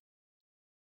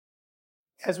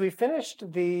As we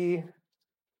finished the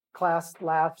class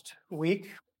last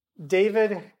week,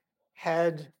 David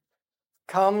had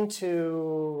come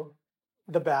to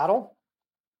the battle.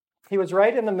 He was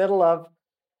right in the middle of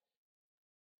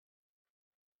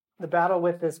the battle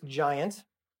with this giant,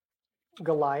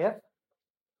 Goliath.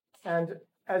 And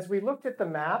as we looked at the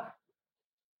map,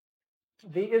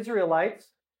 the Israelites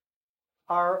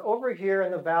are over here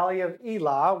in the valley of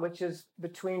Elah, which is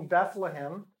between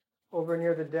Bethlehem, over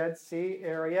near the Dead Sea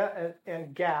area,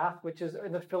 and Gath, which is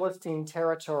in the Philistine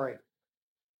territory.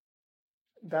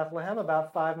 Bethlehem,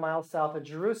 about 5 miles south of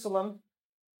Jerusalem.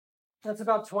 That's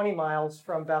about 20 miles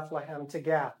from Bethlehem to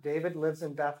Gath. David lives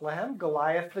in Bethlehem.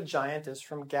 Goliath, the giant, is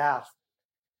from Gath.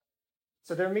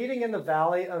 So they're meeting in the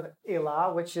valley of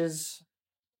Elah, which is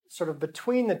sort of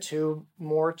between the two,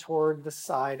 more toward the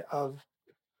side of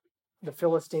the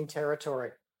Philistine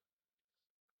territory.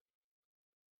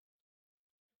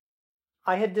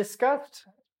 I had discussed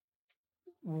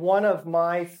one of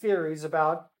my theories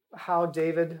about how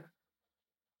David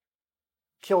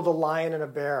killed a lion and a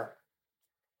bear.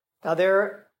 Now,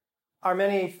 there are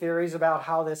many theories about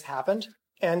how this happened,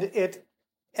 and it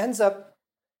ends up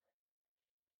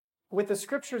with the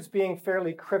scriptures being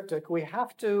fairly cryptic. We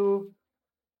have to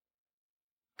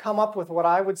come up with what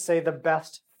I would say the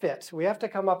best fit. We have to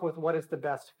come up with what is the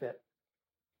best fit.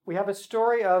 We have a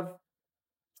story of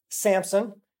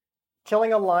Samson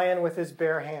killing a lion with his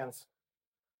bare hands.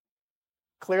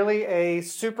 Clearly a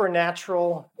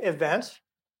supernatural event.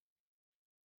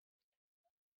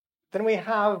 Then we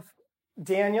have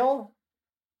Daniel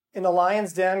in the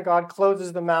lion's den. God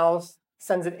closes the mouth,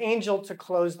 sends an angel to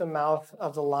close the mouth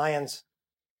of the lions.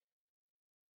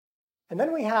 And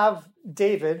then we have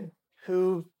David,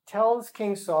 who tells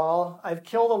King Saul, "I've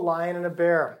killed a lion and a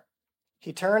bear.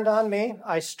 He turned on me,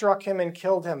 I struck him and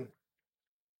killed him.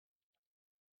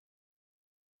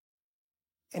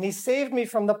 And he saved me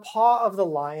from the paw of the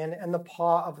lion and the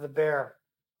paw of the bear."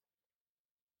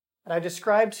 And I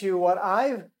described to you what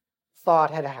I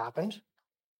thought had happened.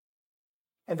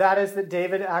 And that is that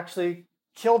David actually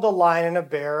killed a lion and a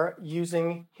bear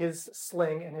using his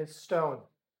sling and his stone.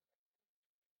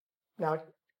 Now,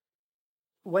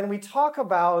 when we talk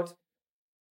about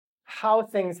how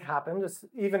things happened,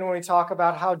 even when we talk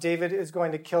about how David is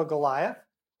going to kill Goliath,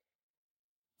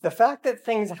 the fact that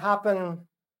things happen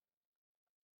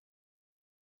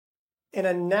in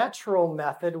a natural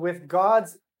method with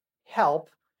God's help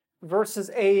versus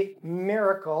a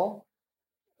miracle,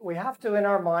 we have to, in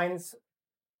our minds,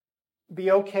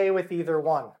 be okay with either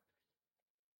one.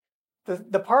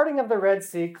 The parting of the Red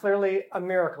Sea, clearly a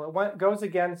miracle. It goes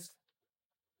against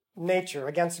nature,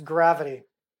 against gravity.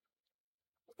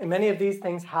 And many of these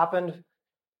things happened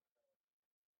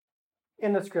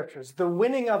in the scriptures. The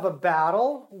winning of a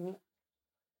battle,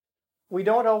 we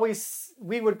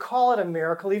would call it a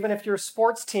miracle. Even if your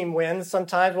sports team wins,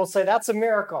 sometimes we'll say that's a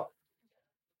miracle.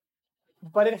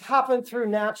 But it happened through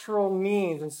natural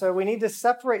means. And so we need to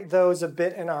separate those a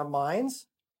bit in our minds,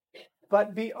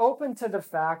 but be open to the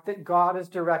fact that God is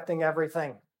directing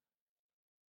everything.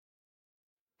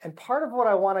 And part of what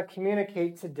I want to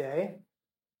communicate today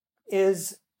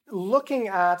is looking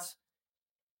at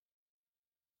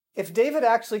if David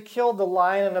actually killed the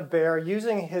lion and a bear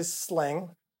using his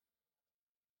sling,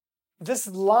 this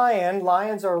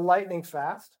lions are lightning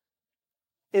fast,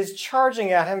 is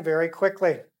charging at him very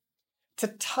quickly.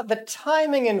 The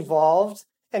timing involved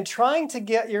and trying to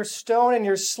get your stone and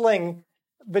your sling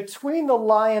between the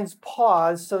lion's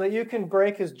paws so that you can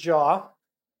break his jaw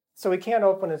so he can't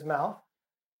open his mouth.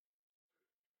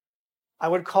 I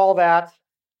would call that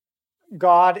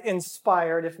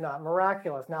God-inspired, if not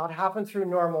miraculous. Now, it happened through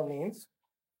normal means.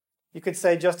 You could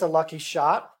say just a lucky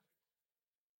shot.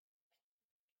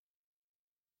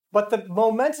 But the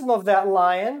momentum of that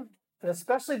lion, and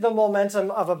especially the momentum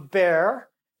of a bear,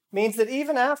 means that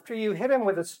even after you hit him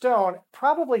with a stone,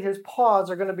 probably his paws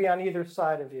are going to be on either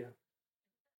side of you.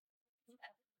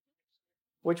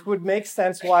 Which would make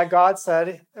sense why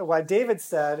David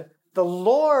said, "The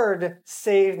Lord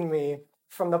saved me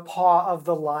from the paw of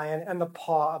the lion and the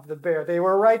paw of the bear." They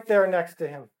were right there next to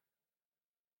him.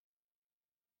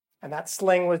 And that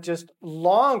sling was just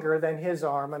longer than his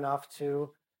arm, enough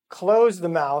to close the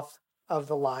mouth of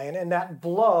the lion. And that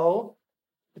blow,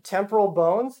 the temporal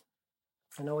bones,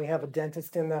 I know we have a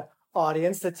dentist in the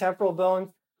audience, the temporal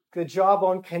bone, the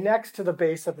jawbone connects to the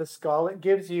base of the skull. It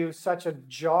gives you such a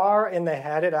jar in the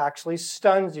head, it actually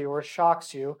stuns you or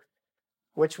shocks you,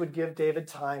 which would give David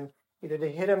time either to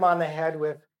hit him on the head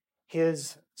with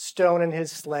his stone and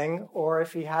his sling, or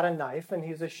if he had a knife, and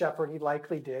he's a shepherd, he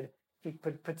likely did, he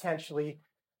could potentially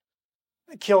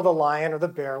kill the lion or the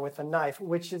bear with a knife,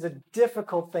 which is a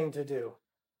difficult thing to do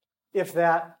if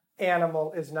that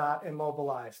animal is not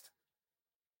immobilized.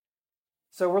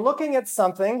 So we're looking at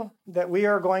something that we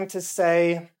are going to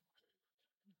say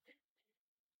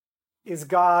is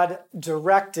God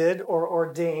directed or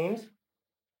ordained.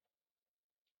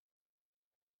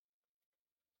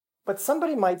 But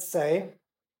somebody might say,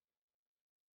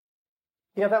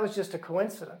 that was just a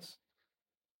coincidence.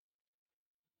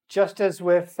 Just as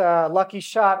with Lucky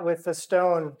Shot with the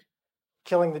stone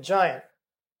killing the giant.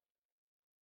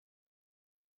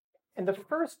 And the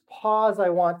first pause I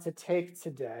want to take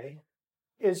today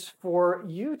is for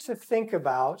you to think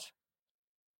about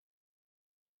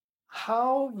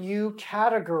how you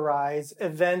categorize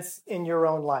events in your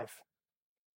own life.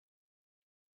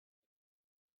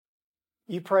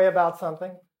 You pray about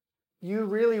something, you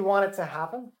really want it to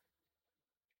happen,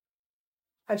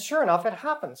 and sure enough, it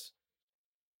happens.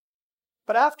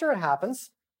 But after it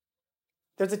happens,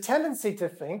 there's a tendency to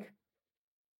think,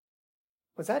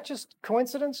 was that just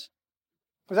coincidence?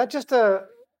 Was that just a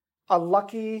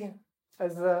lucky,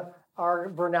 as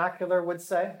our vernacular would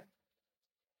say?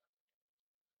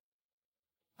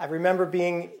 I remember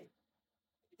being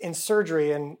in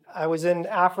surgery, and I was in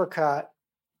Africa,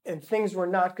 and things were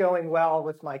not going well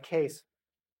with my case.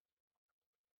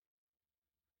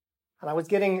 And I was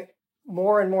getting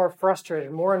more and more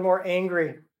frustrated, more and more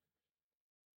angry.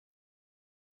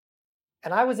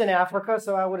 And I was in Africa,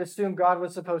 so I would assume God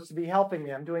was supposed to be helping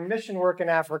me. I'm doing mission work in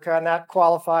Africa, and that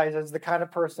qualifies as the kind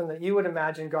of person that you would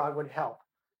imagine God would help.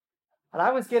 And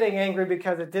I was getting angry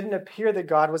because it didn't appear that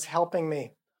God was helping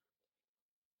me.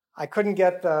 I couldn't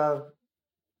get the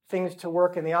things to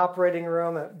work in the operating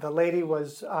room. The lady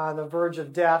was on the verge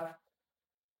of death.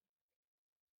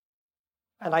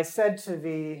 And I said to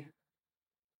the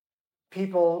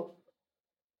people,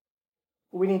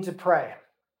 we need to pray.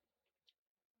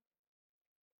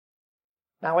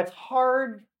 Now, it's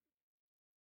hard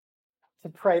to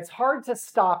pray. It's hard to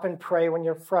stop and pray when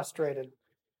you're frustrated,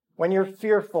 when you're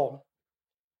fearful.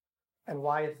 And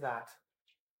why is that?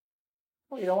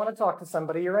 Well, you don't want to talk to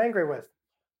somebody you're angry with.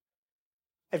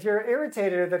 If you're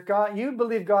irritated that you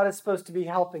believe God is supposed to be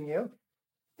helping you,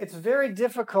 it's very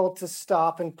difficult to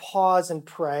stop and pause and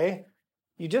pray.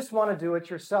 You just want to do it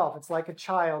yourself. It's like a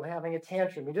child having a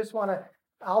tantrum. You just want to,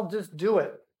 I'll just do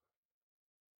it.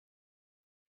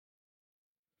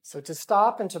 So to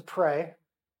stop and to pray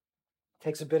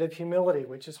takes a bit of humility,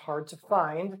 which is hard to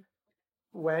find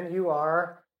when you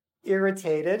are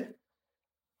irritated,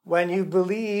 when you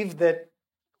believe that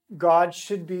God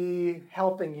should be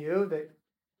helping you, that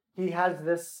you have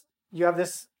this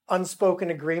unspoken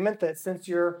agreement that since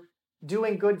you're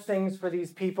doing good things for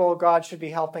these people, God should be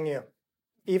helping you,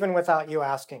 even without you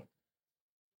asking.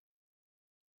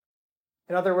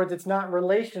 In other words, it's not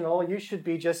relational. You should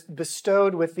be just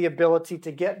bestowed with the ability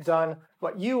to get done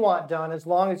what you want done as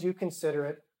long as you consider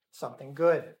it something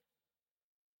good.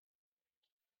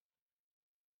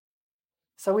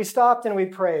 So we stopped and we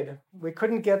prayed. We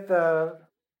couldn't get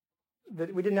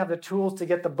we didn't have the tools to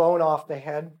get the bone off the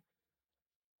head.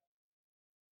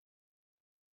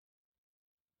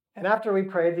 And after we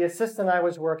prayed, the assistant I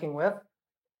was working with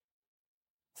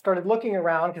started looking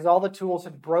around because all the tools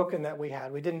had broken that we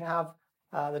had. We didn't have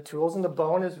the tools, and the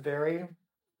bone is very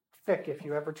thick if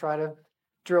you ever try to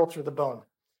drill through the bone.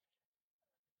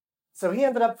 So he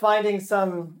ended up finding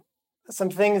some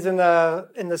things in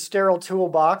the sterile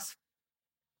toolbox,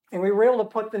 and we were able to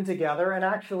put them together and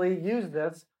actually use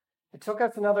this. It took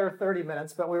us another 30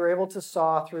 minutes, but we were able to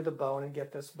saw through the bone and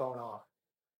get this bone off.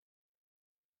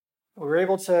 We were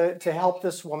able to help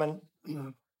this woman.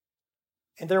 And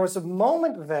there was a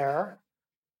moment there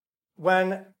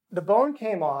when the bone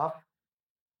came off,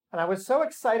 and I was so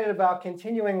excited about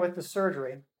continuing with the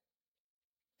surgery.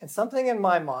 And something in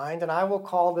my mind, and I will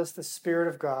call this the Spirit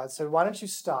of God, said, why don't you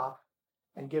stop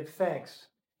and give thanks?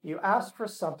 You asked for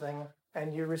something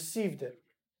and you received it.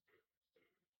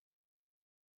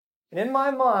 And in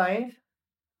my mind,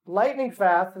 lightning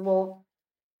fast, well,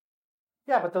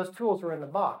 yeah, but those tools were in the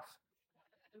box.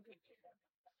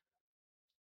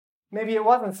 Maybe it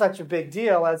wasn't such a big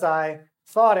deal as I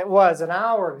thought it was. An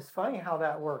hour. It's funny how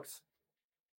that works.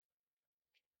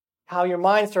 How your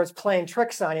mind starts playing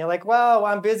tricks on you. Like, well,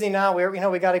 I'm busy now.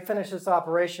 We got to finish this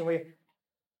operation. And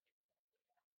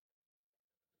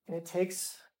I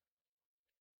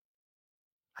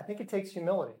think it takes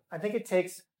humility. I think it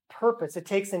takes purpose. It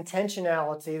takes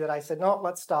intentionality that I said, no,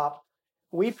 let's stop.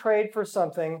 We prayed for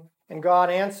something and God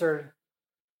answered.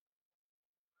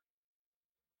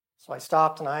 So I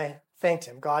stopped and I thanked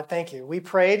him. God, thank you. We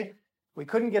prayed. We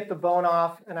couldn't get the bone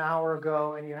off an hour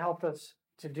ago and you helped us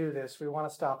to do this, we want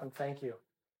to stop and thank you.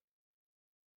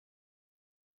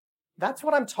 That's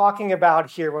what I'm talking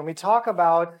about here. When we talk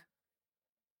about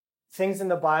things in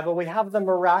the Bible, we have the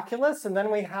miraculous, and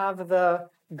then we have the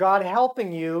God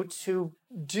helping you to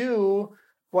do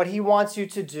what he wants you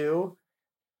to do.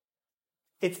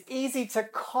 It's easy to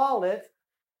call it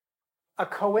a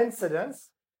coincidence.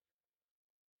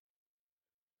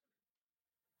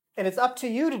 And it's up to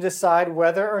you to decide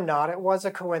whether or not it was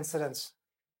a coincidence.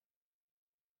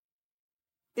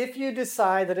 If you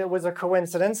decide that it was a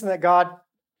coincidence and that God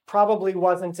probably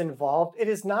wasn't involved, it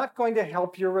is not going to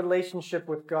help your relationship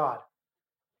with God.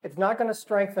 It's not going to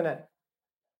strengthen it.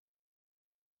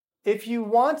 If you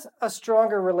want a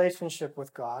stronger relationship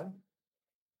with God,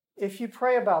 if you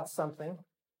pray about something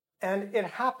and it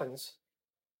happens,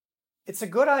 it's a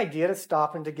good idea to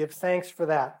stop and to give thanks for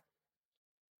that.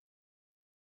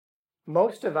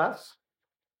 Most of us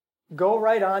go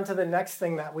right on to the next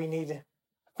thing that we need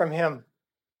from him.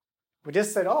 We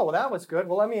just said, oh, well, that was good.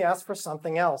 Well, let me ask for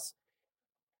something else.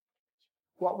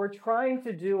 What we're trying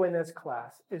to do in this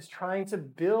class is trying to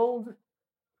build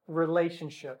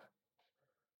relationship.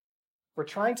 We're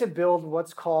trying to build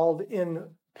what's called, in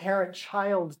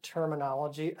parent-child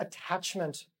terminology,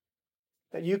 attachment.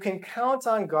 That you can count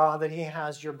on God that he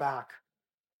has your back.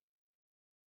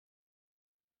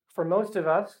 For most of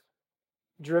us,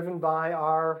 driven by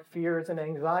our fears and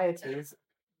anxieties,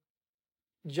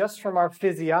 just from our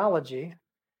physiology,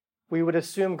 we would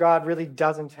assume God really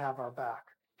doesn't have our back.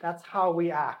 That's how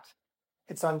we act.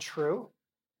 It's untrue.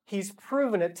 He's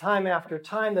proven it time after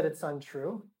time that it's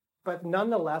untrue, but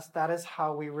nonetheless, that is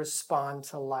how we respond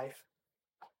to life.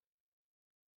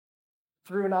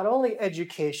 Through not only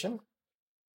education,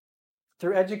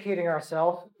 through educating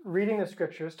ourselves, reading the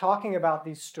scriptures, talking about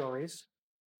these stories,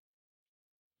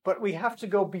 but we have to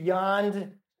go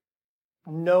beyond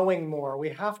knowing more. We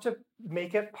have to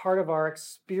make it part of our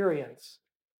experience.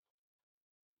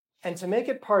 And to make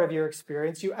it part of your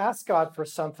experience, you ask God for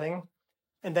something,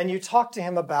 and then you talk to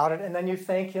him about it, and then you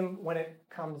thank him when it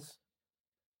comes.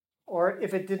 Or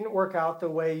if it didn't work out the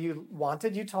way you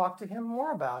wanted, you talk to him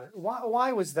more about it.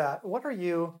 Why was that? What are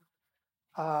you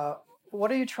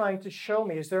trying to show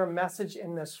me? Is there a message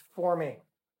in this for me?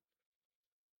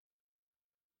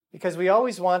 Because we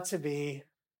always want to be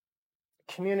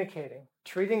communicating,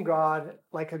 treating God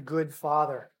like a good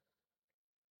father.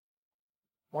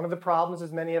 One of the problems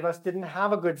is many of us didn't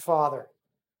have a good father.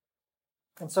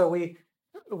 And so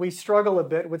we struggle a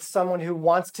bit with someone who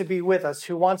wants to be with us,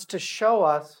 who wants to show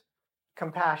us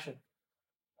compassion,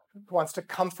 who wants to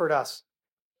comfort us.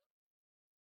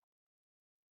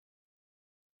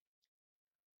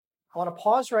 I want to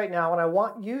pause right now, and I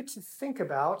want you to think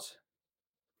about,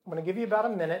 I'm going to give you about a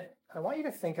minute. I want you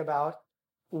to think about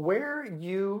where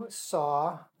you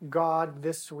saw God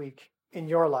this week in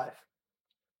your life.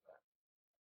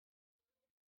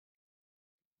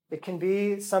 It can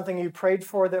be something you prayed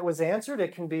for that was answered.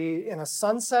 It can be in a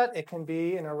sunset. It can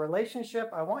be in a relationship.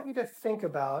 I want you to think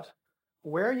about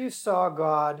where you saw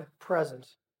God present.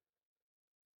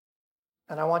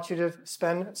 And I want you to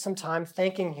spend some time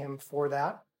thanking him for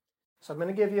that. So I'm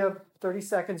going to give you 30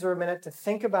 seconds or a minute to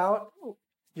think about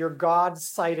your God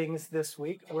sightings this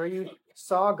week, where you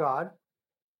saw God.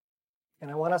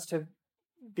 And I want us to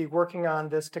be working on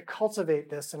this, to cultivate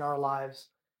this in our lives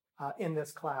in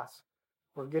this class.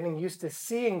 We're getting used to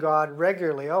seeing God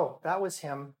regularly. Oh, that was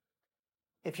him.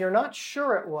 If you're not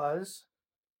sure it was,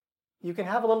 you can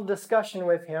have a little discussion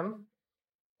with him,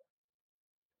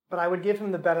 but I would give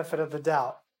him the benefit of the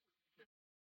doubt.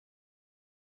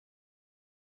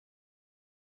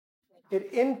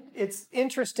 It's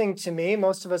interesting to me,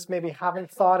 most of us maybe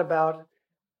haven't thought about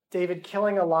David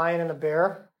killing a lion and a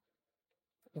bear.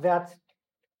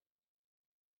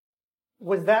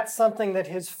 Was that something that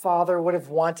his father would have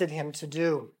wanted him to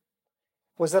do?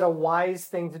 Was that a wise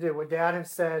thing to do? Would Dad have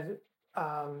said,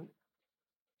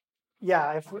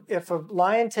 if a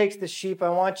lion takes the sheep, I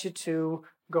want you to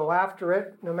go after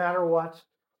it no matter what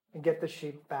and get the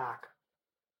sheep back?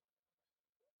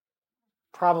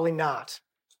 Probably not.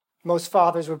 Most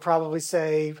fathers would probably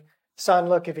say, son,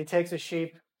 look, if he takes a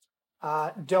sheep,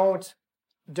 don't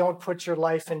put your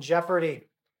life in jeopardy.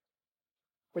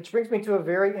 Which brings me to a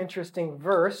very interesting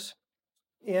verse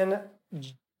in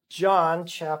John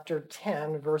chapter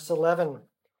 10, verse 11.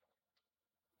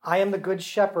 I am the good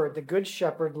shepherd. The good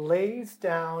shepherd lays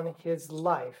down his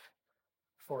life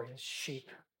for his sheep.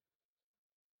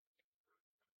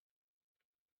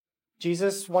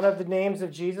 Jesus, one of the names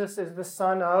of Jesus is the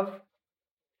Son of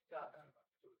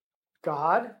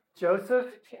God. Joseph?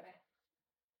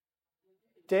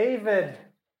 David.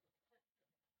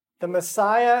 The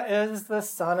Messiah is the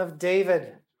son of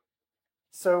David.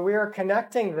 So we are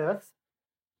connecting this.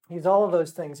 He's all of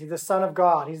those things. He's the son of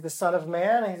God. He's the son of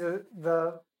man. He's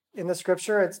in the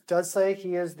scripture, it does say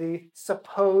he is the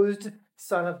supposed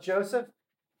son of Joseph.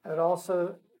 And it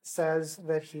also says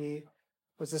that he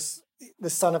was the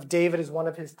son of David is one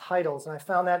of his titles. And I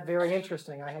found that very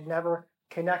interesting. I had never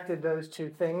connected those two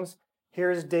things.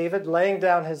 Here's David laying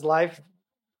down his life,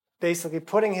 basically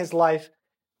putting his life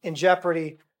in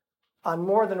jeopardy on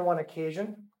more than one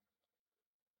occasion.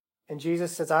 And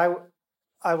Jesus says, I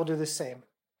will do the same.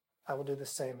 I will do the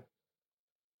same.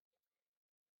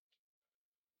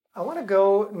 I want to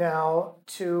go now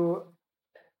to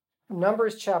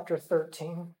Numbers chapter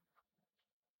 13.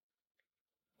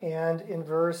 And in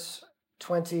verse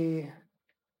 25,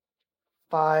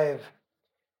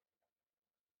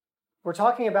 we're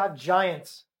talking about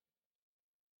giants.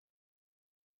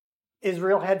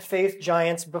 Israel had faced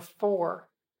giants before.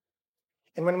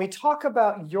 And when we talk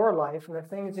about your life and the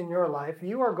things in your life,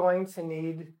 you are going to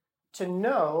need to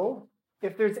know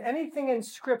if there's anything in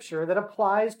Scripture that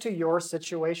applies to your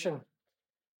situation,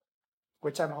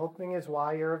 which I'm hoping is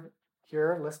why you're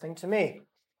here listening to me.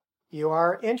 You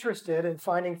are interested in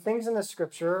finding things in the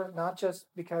Scripture, not just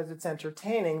because it's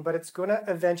entertaining, but it's going to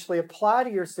eventually apply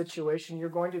to your situation. You're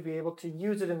going to be able to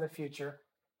use it in the future.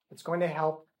 It's going to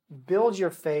help build your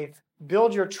faith,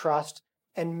 build your trust,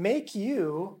 and make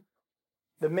you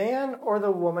the man or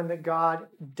the woman that God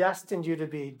destined you to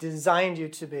be, designed you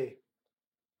to be.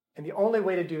 And the only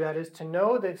way to do that is to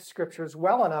know the Scriptures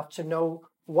well enough to know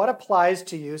what applies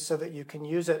to you so that you can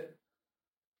use it.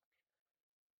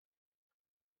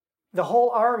 The whole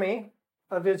army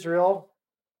of Israel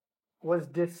was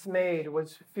dismayed,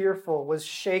 was fearful, was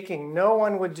shaking. No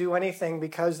one would do anything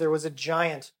because there was a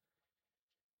giant.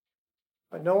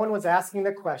 But no one was asking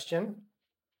the question,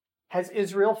 has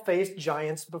Israel faced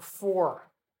giants before?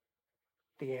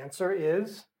 The answer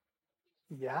is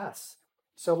yes.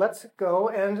 So let's go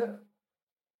and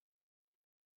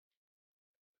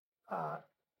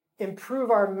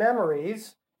improve our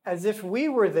memories as if we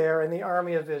were there in the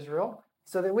army of Israel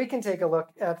so that we can take a look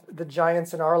at the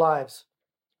giants in our lives.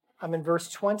 I'm in verse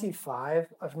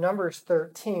 25 of Numbers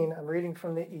 13. I'm reading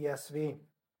from the ESV.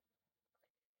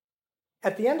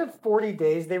 At the end of 40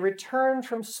 days, they returned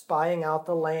from spying out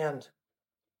the land.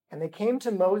 And they came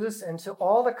to Moses and to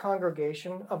all the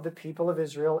congregation of the people of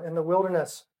Israel in the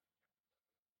wilderness.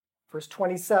 Verse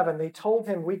 27, they told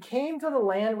him, we came to the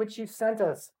land which you sent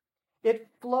us. It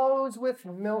flows with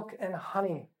milk and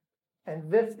honey,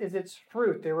 and this is its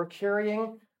fruit. They were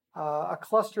carrying a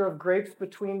cluster of grapes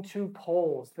between two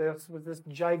poles. This was this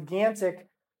gigantic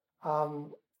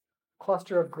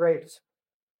cluster of grapes.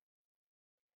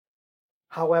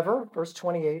 However, verse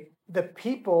 28, the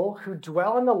people who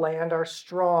dwell in the land are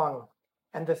strong,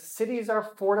 and the cities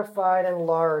are fortified and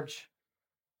large.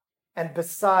 And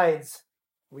besides,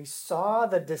 we saw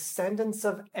the descendants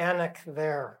of Anak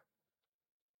there.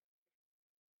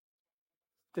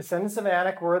 Descendants of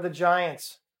Anak were the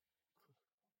giants.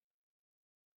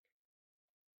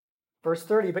 Verse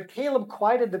 30, but Caleb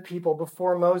quieted the people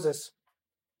before Moses.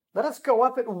 Let us go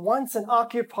up at once and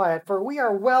occupy it, for we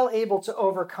are well able to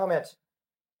overcome it.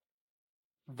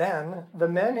 Then the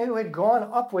men who had gone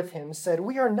up with him said,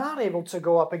 we are not able to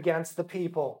go up against the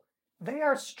people. They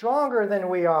are stronger than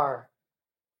we are.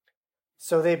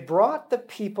 So they brought the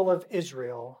people of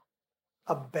Israel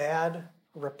a bad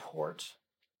report.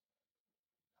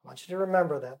 I want you to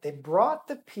remember that. They brought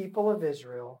the people of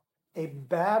Israel a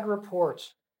bad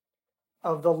report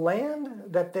of the land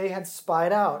that they had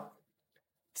spied out,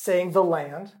 saying the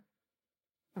land,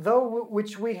 though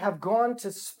which we have gone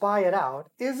to spy it out,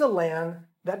 is a land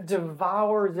that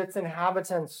devours its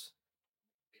inhabitants.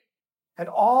 And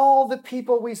all the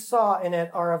people we saw in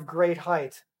it are of great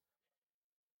height.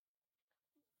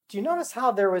 Do you notice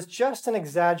how there was just an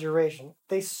exaggeration?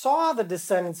 They saw the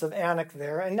descendants of Anak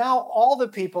there, and now all the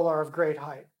people are of great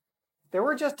height. There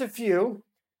were just a few.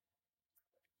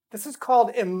 This is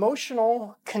called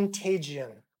emotional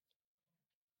contagion.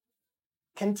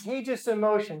 Contagious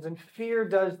emotions, and fear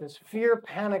does this. Fear,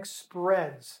 panic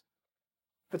spreads.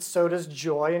 But so does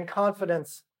joy and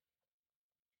confidence.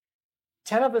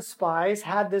 10 of the spies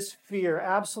had this fear,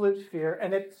 absolute fear,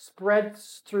 and it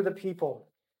spreads through the people.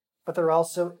 But they're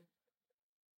also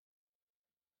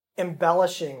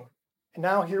embellishing. And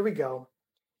now here we go.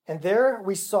 And there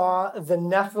we saw the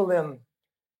Nephilim,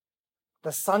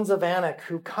 the sons of Anak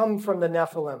who come from the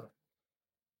Nephilim.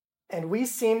 And we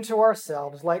seemed to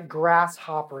ourselves like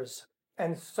grasshoppers,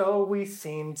 and so we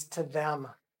seemed to them.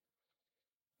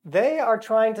 They are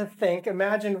trying to think,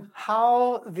 imagine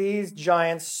how these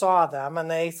giants saw them, and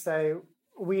they say,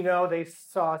 we know they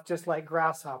saw just like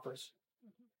grasshoppers.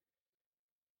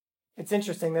 It's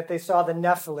interesting that they saw the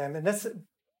Nephilim, and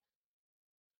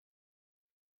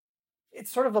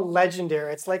it's sort of a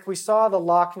legendary. It's like we saw the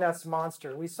Loch Ness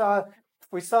Monster. We saw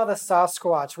the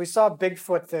Sasquatch. We saw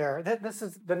Bigfoot there. This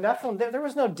is the Nephilim. There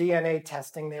was no DNA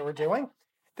testing they were doing.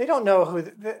 They don't know who.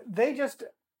 They just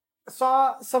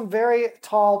saw some very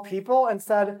tall people and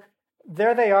said,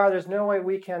 "There they are. There's no way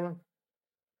we can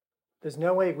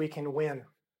win."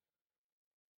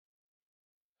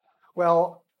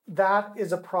 Well, that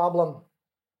is a problem.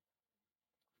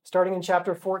 Starting in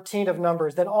chapter 14 of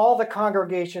Numbers, then all the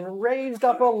congregation raised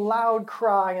up a loud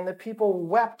cry, and the people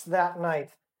wept that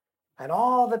night. And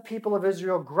all the people of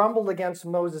Israel grumbled against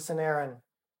Moses and Aaron.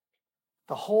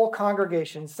 The whole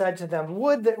congregation said to them,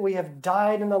 "Would that we had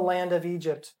died in the land of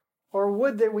Egypt, or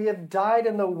would that we had died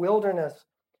in the wilderness.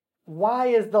 Why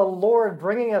is the Lord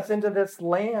bringing us into this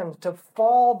land to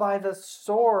fall by the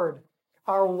sword?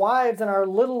 Our wives and our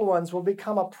little ones will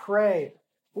become a prey.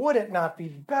 Would it not be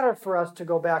better for us to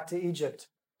go back to Egypt?"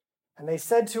 And they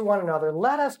said to one another,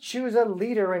 "Let us choose a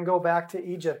leader and go back to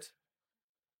Egypt."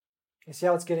 You see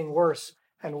how it's getting worse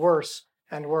and worse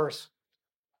and worse.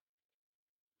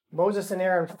 Moses and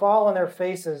Aaron fall on their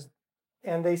faces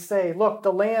and they say, "Look,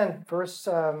 the land," verse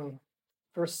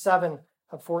 7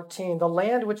 of 14, "the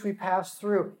land which we passed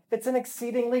through, it's an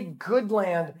exceedingly good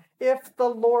land. If the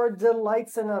Lord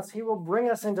delights in us, he will bring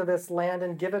us into this land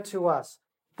and give it to us,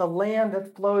 the land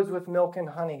that flows with milk and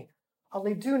honey.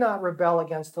 Only do not rebel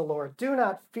against the Lord. Do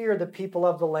not fear the people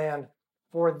of the land,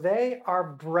 for they are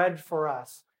bread for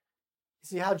us." You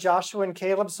see how Joshua and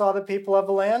Caleb saw the people of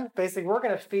the land? Basically, we're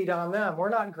going to feed on them. We're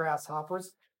not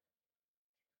grasshoppers.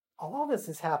 All this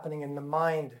is happening in the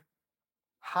mind.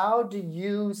 How do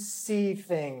you see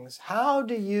things? How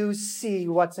do you see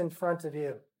what's in front of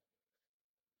you?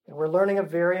 And we're learning a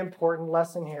very important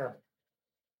lesson here.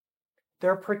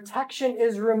 Their protection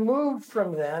is removed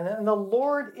from them, and the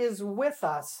Lord is with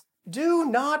us. Do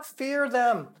not fear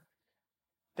them.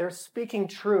 They're speaking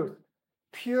truth,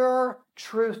 pure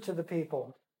truth to the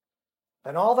people.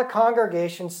 And all the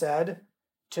congregation said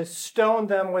to stone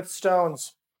them with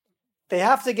stones. They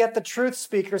have to get the truth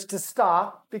speakers to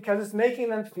stop because it's making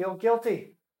them feel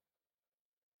guilty.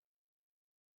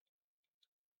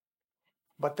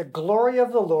 But the glory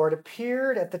of the Lord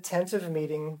appeared at the tent of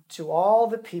meeting to all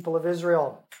the people of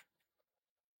Israel.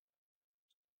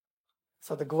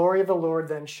 So the glory of the Lord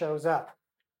then shows up.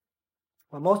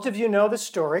 Well, most of you know the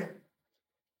story.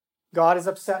 God is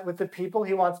upset with the people.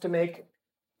 He wants to make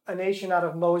a nation out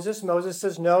of Moses. Moses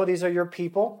says, "No, these are your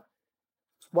people."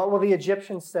 What will the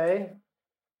Egyptians say?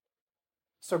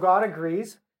 So God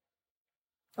agrees.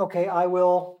 Okay, I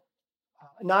will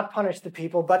not punish the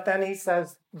people, but then he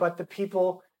says, but the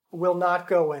people will not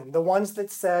go in. The ones that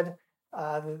said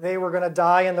they were going to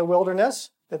die in the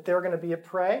wilderness, that they're going to be a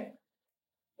prey,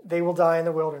 they will die in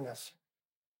the wilderness.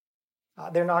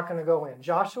 They're not going to go in.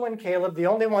 Joshua and Caleb, the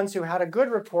only ones who had a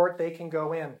good report, they can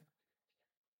go in.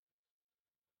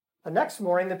 The next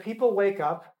morning, the people wake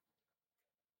up,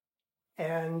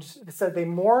 and it said they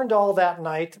mourned all that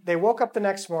night. They woke up the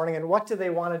next morning, and what do they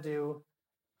want to do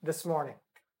this morning?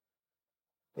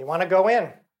 They want to go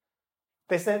in.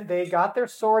 They said they got their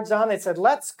swords on. They said,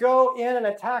 "Let's go in and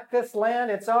attack this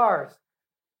land. It's ours."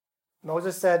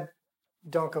 Moses said,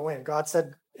 "Don't go in." God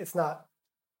said, "It's not.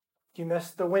 You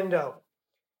missed the window.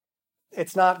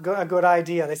 It's not a good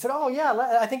idea." They said, "Oh yeah,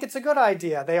 I think it's a good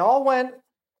idea." They all went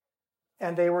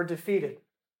and they were defeated.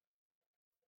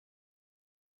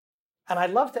 And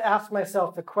I'd love to ask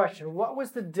myself the question, what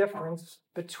was the difference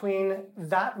between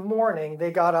that morning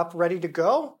they got up ready to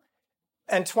go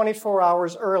and 24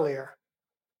 hours earlier?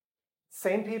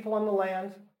 Same people in the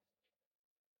land.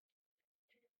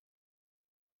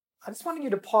 I just wanted you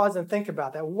to pause and think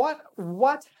about that.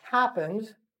 What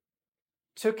happened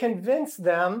to convince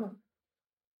them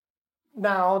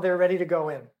now they're ready to go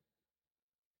in?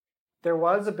 There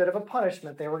was a bit of a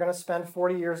punishment. They were going to spend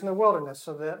 40 years in the wilderness,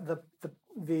 so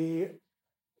the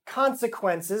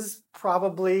consequences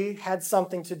probably had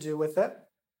something to do with it.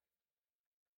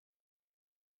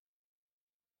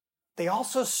 They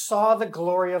also saw the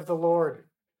glory of the Lord.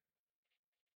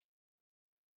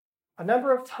 A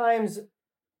number of times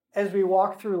as we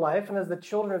walk through life, and as the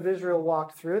children of Israel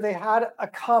walked through, they had a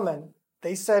comment.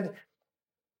 They said,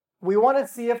 "We want to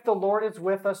see if the Lord is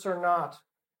with us or not."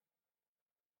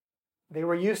 They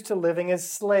were used to living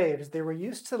as slaves. They were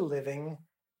used to living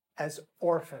as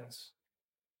orphans.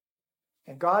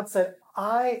 And God said,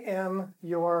 "I am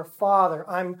your father.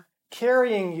 I'm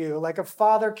carrying you like a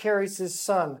father carries his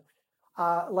son,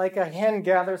 like a hen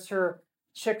gathers her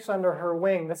chicks under her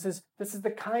wing. This is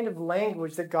the kind of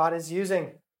language that God is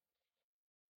using.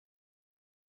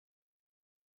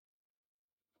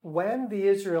 When the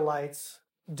Israelites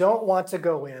don't want to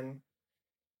go in,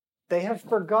 they have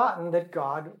forgotten that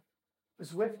God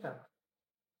is with them.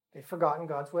 They've forgotten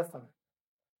God's with them.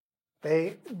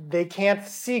 They can't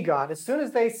see God. As soon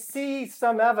as they see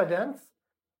some evidence,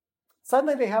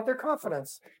 suddenly they have their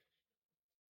confidence.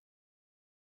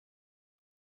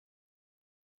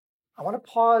 I want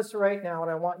to pause right now,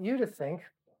 and I want you to think,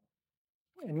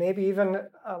 and maybe even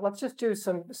let's just do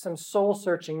some soul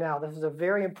searching now. This is a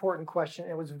very important question.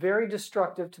 It was very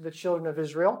destructive to the children of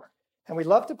Israel, and we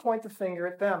love to point the finger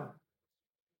at them.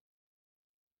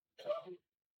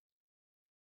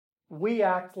 We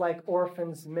act like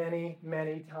orphans many,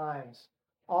 many times.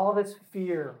 All this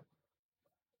fear,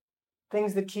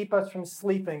 things that keep us from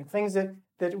sleeping, things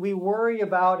that we worry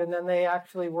about and then they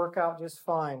actually work out just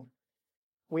fine.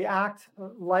 We act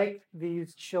like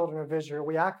these children of Israel.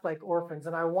 We act like orphans.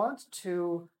 And I want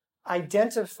to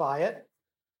identify it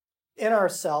in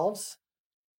ourselves.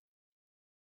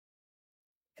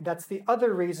 And that's the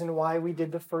other reason why we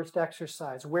did the first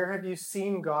exercise. Where have you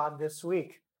seen God this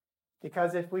week?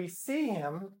 Because if we see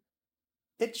him,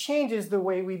 it changes the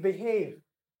way we behave.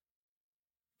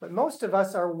 But most of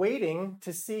us are waiting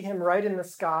to see him right in the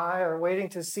sky or waiting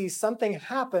to see something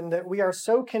happen that we are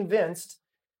so convinced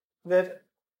that,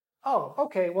 oh,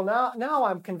 okay, well, now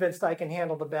I'm convinced I can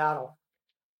handle the battle.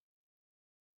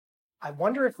 I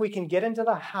wonder if we can get into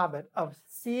the habit of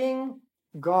seeing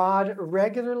God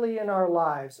regularly in our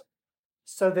lives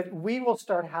so that we will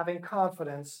start having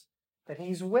confidence that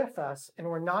he's with us and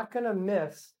we're not going to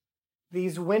miss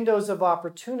these windows of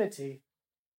opportunity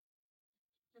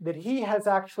that he has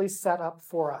actually set up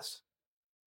for us.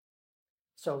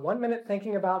 So 1 minute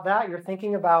thinking about that, you're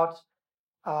thinking about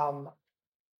times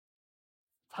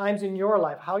in your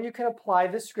life, how you can apply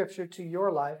this scripture to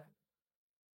your life.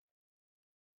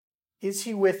 Is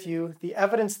he with you? The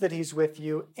evidence that he's with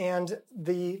you and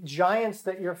the giants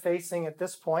that you're facing at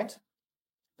this point,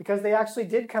 because they actually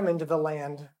did come into the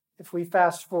land. If we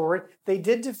fast forward, they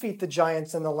did defeat the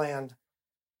giants in the land.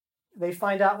 They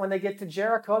find out when they get to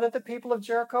Jericho that the people of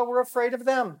Jericho were afraid of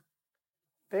them.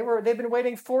 They've been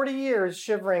waiting 40 years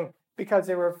shivering because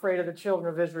they were afraid of the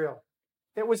children of Israel.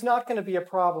 It was not going to be a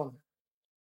problem.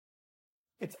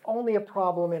 It's only a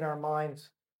problem in our minds.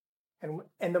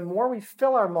 And the more we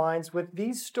fill our minds with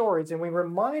these stories and we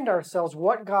remind ourselves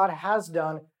what God has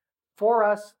done for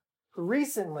us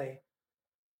recently.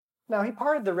 Now, he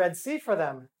parted the Red Sea for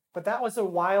them, but that was a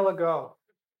while ago.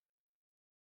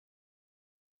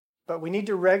 But we need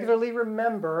to regularly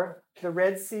remember the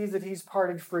Red Seas that he's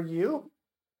parted for you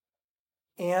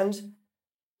and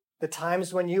the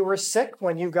times when you were sick,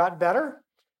 when you got better,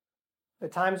 the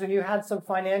times when you had some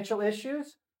financial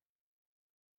issues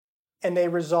and they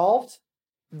resolved.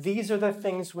 These are the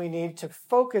things we need to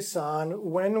focus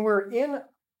on when we're in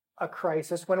a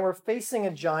crisis, when we're facing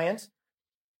a giant.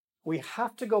 We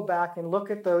have to go back and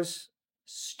look at those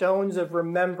stones of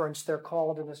remembrance, they're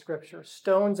called in the scripture,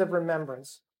 stones of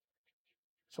remembrance.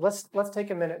 So let's take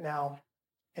a minute now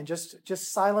and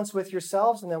just silence with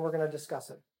yourselves, and then we're going to discuss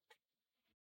it.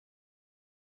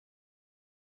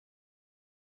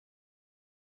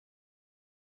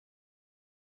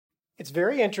 It's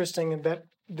very interesting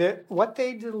that what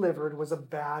they delivered was a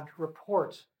bad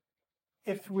report.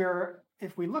 If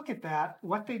we look at that,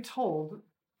 what they told,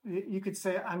 you could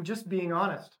say, I'm just being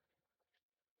honest.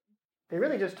 They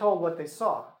really just told what they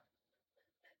saw.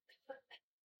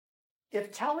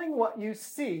 If telling what you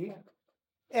see,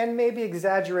 and maybe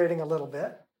exaggerating a little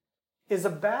bit, is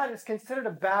considered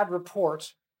a bad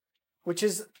report, which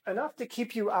is enough to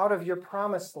keep you out of your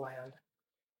promised land,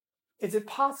 is it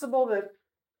possible that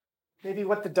maybe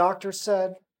what the doctor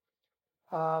said,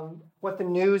 what the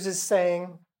news is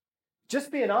saying,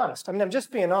 just being honest. I'm just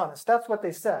being honest. That's what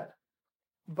they said.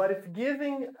 But if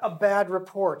giving a bad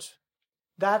report,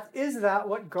 is that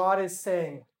what God is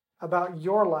saying about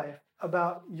your life,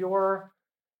 about your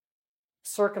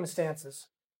circumstances?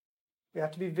 We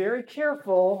have to be very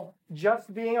careful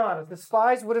just being honest. The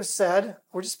spies would have said,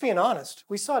 we're just being honest.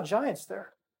 We saw giants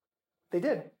there. They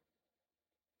did.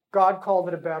 God called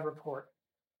it a bad report.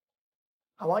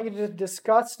 I want you to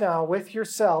discuss now with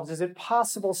yourselves, is it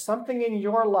possible something in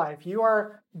your life you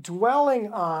are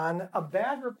dwelling on, a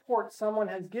bad report someone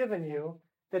has given you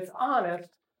that's honest,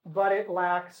 but it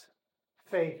lacks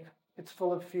faith. It's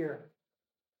full of fear.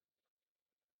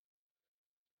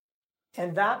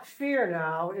 And that fear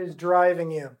now is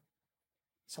driving you.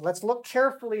 So let's look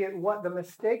carefully at what the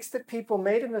mistakes that people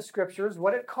made in the scriptures,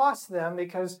 what it cost them,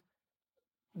 because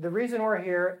The reason we're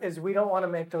here is we don't want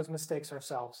to make those mistakes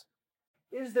ourselves.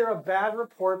 Is there a bad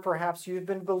report perhaps you've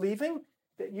been believing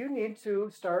that you need to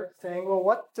start saying, well,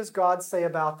 what does God say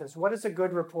about this? What is a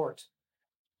good report?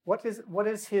 What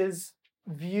is his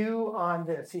view on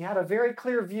this? He had a very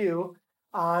clear view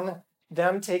on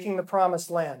them taking the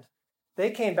promised land.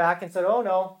 They came back and said, oh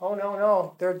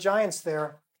no, there are giants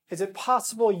there. Is it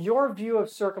possible your view of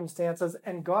circumstances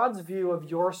and God's view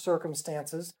of your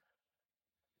circumstances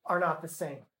are not the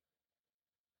same?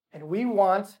 And we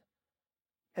want,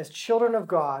 as children of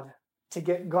God, to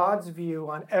get God's view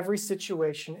on every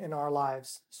situation in our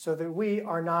lives so that we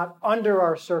are not under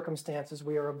our circumstances,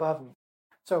 we are above them.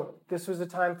 So this was a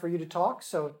time for you to talk,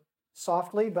 so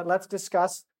softly, but let's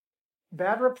discuss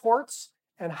bad reports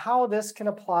and how this can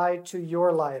apply to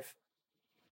your life.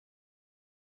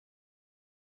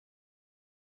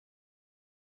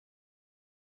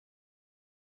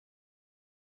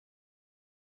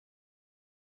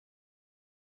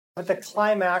 At the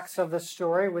climax of the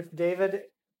story with David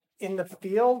in the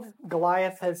field,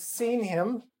 Goliath has seen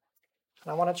him.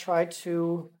 And I want to try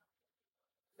to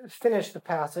finish the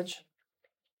passage.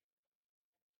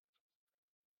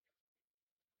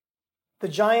 The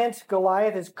giant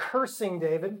Goliath is cursing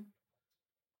David.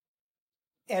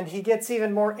 And he gets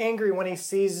even more angry when he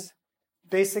sees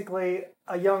basically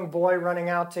a young boy running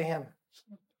out to him.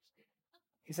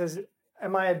 He says,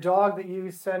 am I a dog that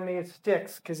you send me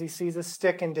sticks? Because he sees a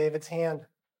stick in David's hand.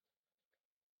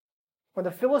 When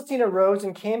the Philistine arose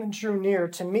and came and drew near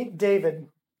to meet David,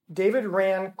 David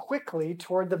ran quickly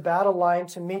toward the battle line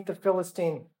to meet the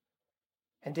Philistine.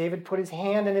 And David put his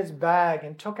hand in his bag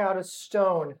and took out a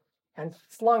stone and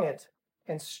flung it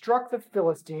and struck the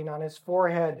Philistine on his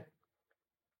forehead.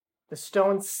 The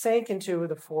stone sank into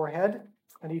the forehead,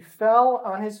 and he fell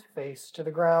on his face to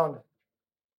the ground.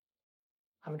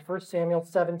 I'm in 1 Samuel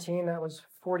 17, that was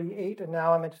 48, and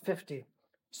now I'm at 50.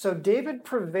 So David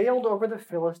prevailed over the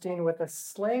Philistine with a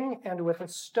sling and with a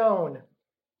stone,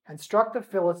 and struck the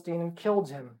Philistine and killed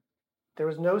him. There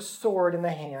was no sword in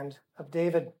the hand of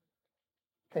David.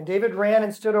 Then David ran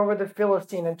and stood over the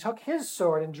Philistine and took his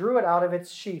sword and drew it out of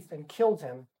its sheath and killed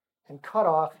him and cut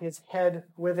off his head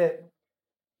with it.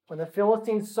 When the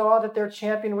Philistines saw that their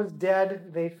champion was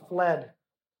dead, they fled.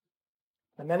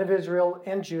 The men of Israel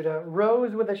and Judah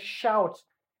rose with a shout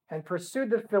and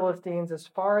pursued the Philistines as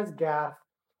far as Gath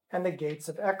and the gates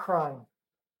of Ekron.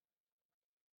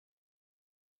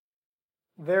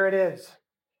 There it is.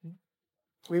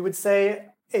 We would say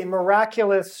a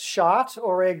miraculous shot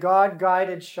or a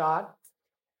God-guided shot.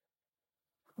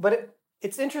 But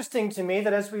it's interesting to me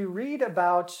that as we read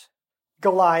about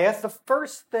Goliath, the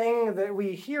first thing that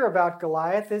we hear about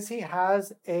Goliath is he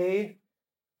has a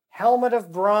helmet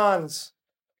of bronze.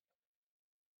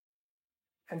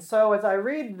 And so as I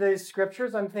read these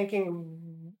scriptures, I'm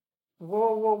thinking,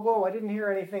 whoa, I didn't hear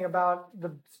anything about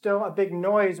the stone, a big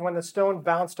noise when the stone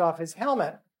bounced off his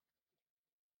helmet.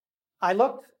 I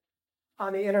looked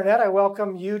on the internet, I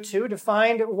welcome you to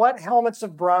find what helmets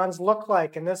of bronze look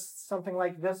like. And this, something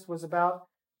like this was about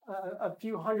a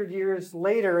few hundred years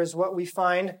later is what we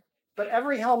find. But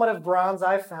every helmet of bronze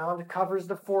I found covers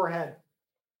the forehead.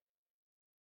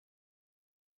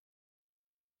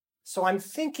 So I'm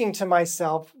thinking to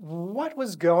myself, what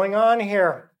was going on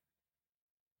here?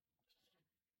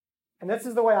 And this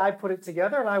is the way I put it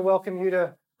together, and I welcome you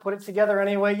to put it together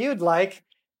any way you'd like.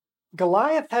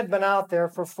 Goliath had been out there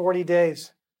for 40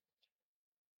 days.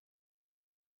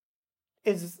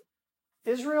 Is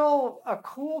Israel a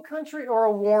cool country or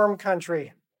a warm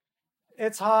country?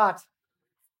 It's hot.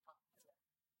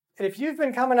 And if you've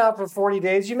been coming out for 40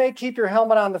 days, you may keep your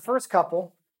helmet on the first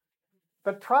couple,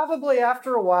 but probably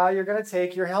after a while, you're going to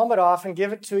take your helmet off and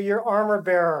give it to your armor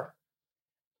bearer.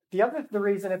 The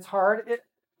reason it's hard,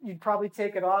 you'd probably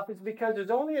take it off, is because there's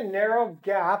only a narrow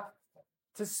gap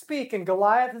to speak. And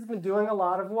Goliath has been doing a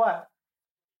lot of what?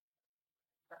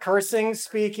 Cursing,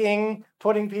 speaking,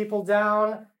 putting people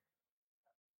down.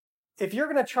 If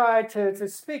you're going to try to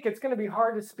speak, it's going to be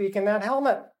hard to speak in that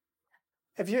helmet.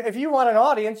 If you want an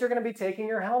audience, you're going to be taking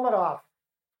your helmet off.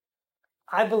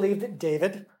 I believe that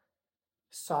David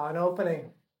saw an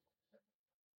opening.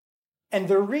 And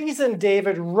the reason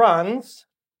David runs,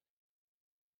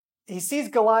 he sees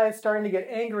Goliath starting to get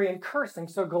angry and cursing,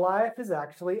 so Goliath is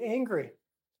actually angry.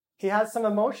 He has some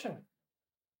emotion.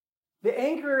 The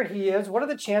angrier he is, what are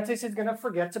the chances he's going to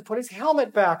forget to put his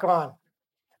helmet back on?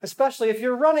 Especially if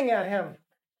you're running at him.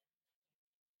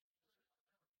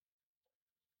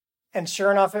 And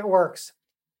sure enough, it works.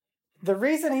 The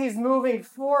reason he's moving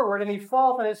forward and he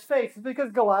falls on his face is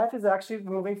because Goliath is actually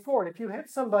moving forward. If you hit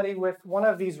somebody with one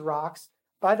of these rocks,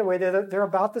 By the way, they're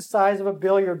about the size of a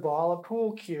billiard ball, a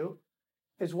pool cue,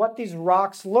 is what these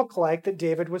rocks look like that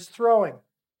David was throwing.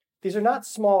 These are not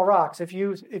small rocks. If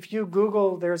you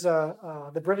Google, there's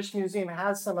the British Museum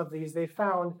has some of these. They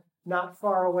found not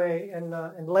far away in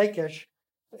Lakeish.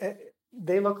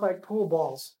 They look like pool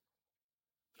balls,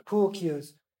 pool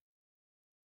cues.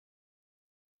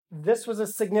 This was a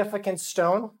significant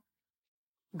stone.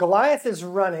 Goliath is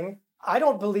running. I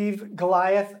don't believe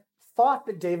Goliath thought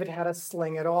that David had a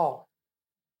sling at all,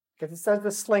 because it says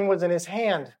the sling was in his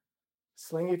hand.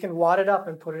 Sling, you can wad it up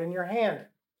and put it in your hand.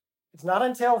 It's not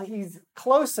until he's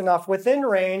close enough within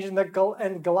range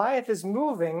and Goliath is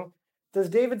moving does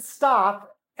David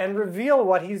stop and reveal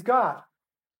what he's got.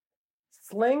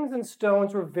 Slings and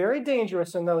stones were very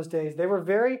dangerous in those days. They were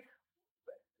very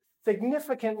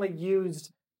significantly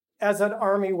used as an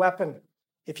army weapon.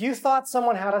 If you thought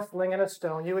someone had a sling and a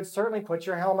stone, you would certainly put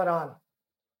your helmet on.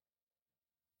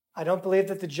 I don't believe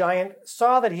that the giant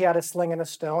saw that he had a sling and a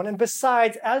stone. And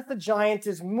besides, as the giant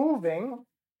is moving,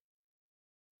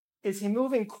 is he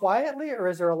moving quietly, or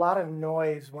is there a lot of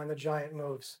noise when the giant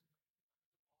moves?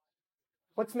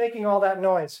 What's making all that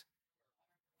noise?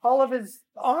 All of his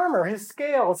armor, his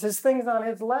scales, his things on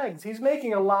his legs. He's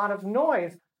making a lot of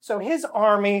noise. So his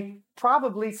army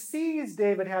probably sees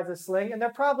David has a sling, and they're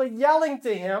probably yelling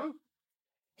to him,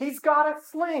 "He's got a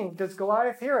sling." Does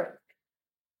Goliath hear it?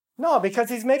 No, because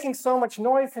he's making so much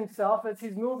noise himself as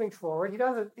he's moving forward.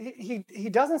 He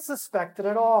doesn't suspect it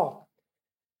at all.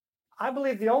 I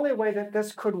believe the only way that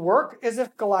this could work is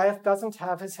if Goliath doesn't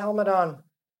have his helmet on.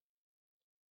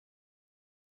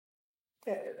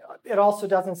 It also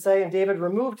doesn't say, and David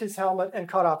removed his helmet and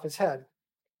cut off his head,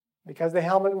 because the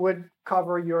helmet would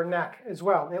cover your neck as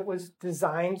well. It was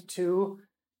designed to,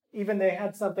 even they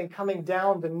had something coming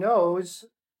down the nose.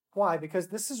 Why? Because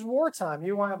this is wartime.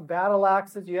 You have battle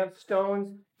axes, you have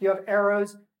stones, you have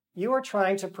arrows. You are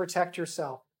trying to protect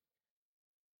yourself.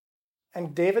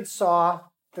 And David saw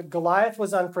that Goliath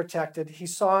was unprotected. He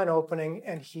saw an opening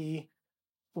and he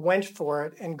went for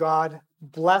it, and God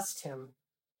blessed him.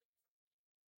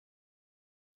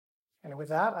 And with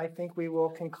that, I think we will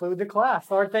conclude the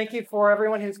class. Lord, thank you for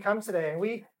everyone who's come today. And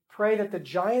we pray that the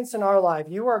giants in our life,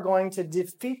 you are going to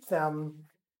defeat them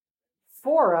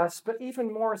for us, but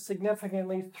even more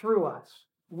significantly through us,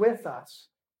 with us.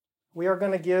 We are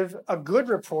going to give a good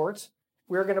report.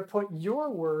 We're going to put your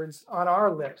words on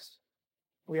our lips.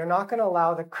 We are not going to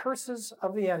allow the curses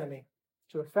of the enemy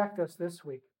to affect us this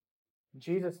week. In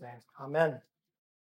Jesus' name, amen.